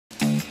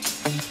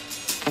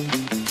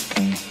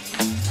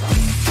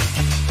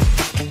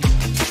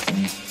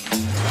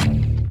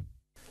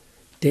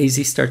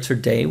Daisy starts her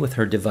day with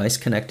her device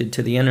connected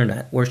to the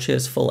internet, where she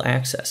has full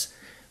access.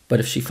 But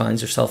if she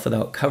finds herself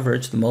without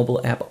coverage, the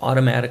mobile app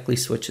automatically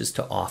switches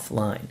to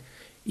offline.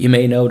 You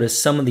may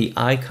notice some of the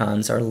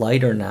icons are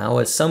lighter now,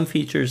 as some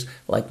features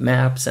like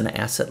maps and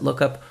asset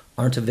lookup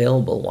aren't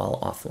available while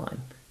offline.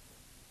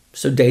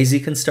 So Daisy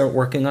can start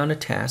working on a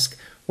task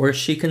where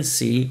she can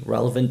see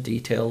relevant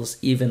details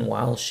even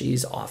while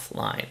she's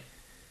offline.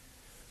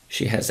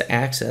 She has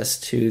access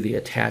to the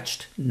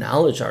attached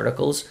knowledge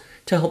articles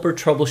to help her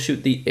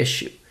troubleshoot the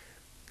issue.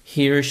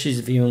 Here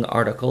she's viewing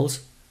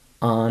articles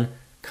on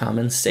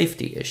common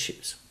safety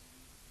issues.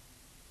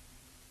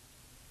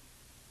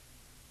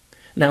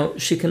 Now,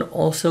 she can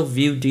also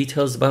view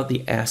details about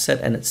the asset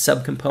and its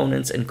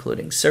subcomponents,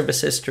 including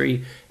service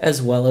history,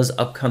 as well as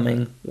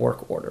upcoming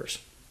work orders.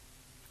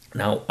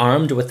 Now,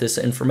 armed with this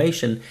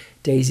information,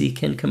 Daisy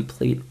can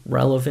complete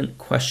relevant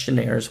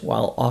questionnaires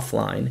while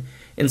offline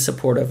in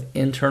support of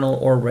internal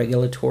or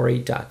regulatory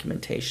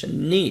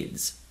documentation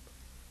needs.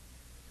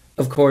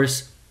 Of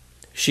course,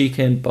 she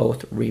can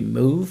both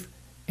remove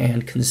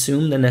and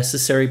consume the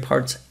necessary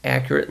parts,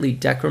 accurately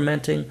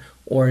decrementing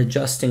or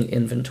adjusting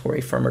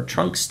inventory from her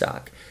trunk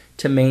stock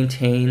to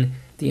maintain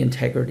the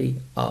integrity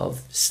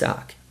of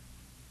stock.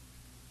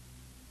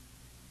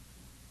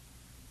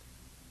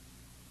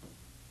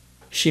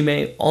 She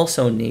may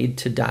also need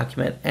to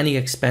document any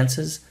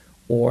expenses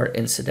or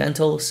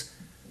incidentals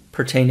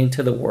pertaining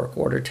to the work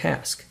order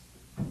task.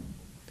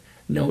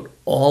 Note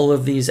all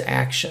of these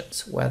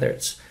actions, whether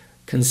it's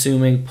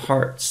consuming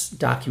parts,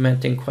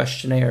 documenting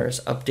questionnaires,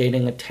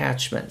 updating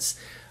attachments,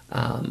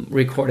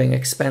 recording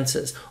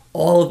expenses.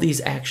 All of these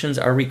actions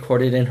are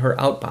recorded in her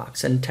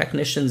outbox, and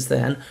technicians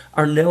then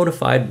are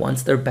notified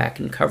once they're back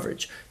in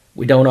coverage.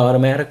 We don't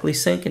automatically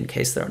sync in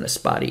case they're in a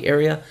spotty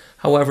area.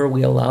 However,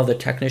 we allow the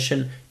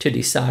technician to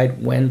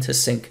decide when to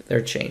sync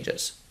their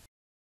changes.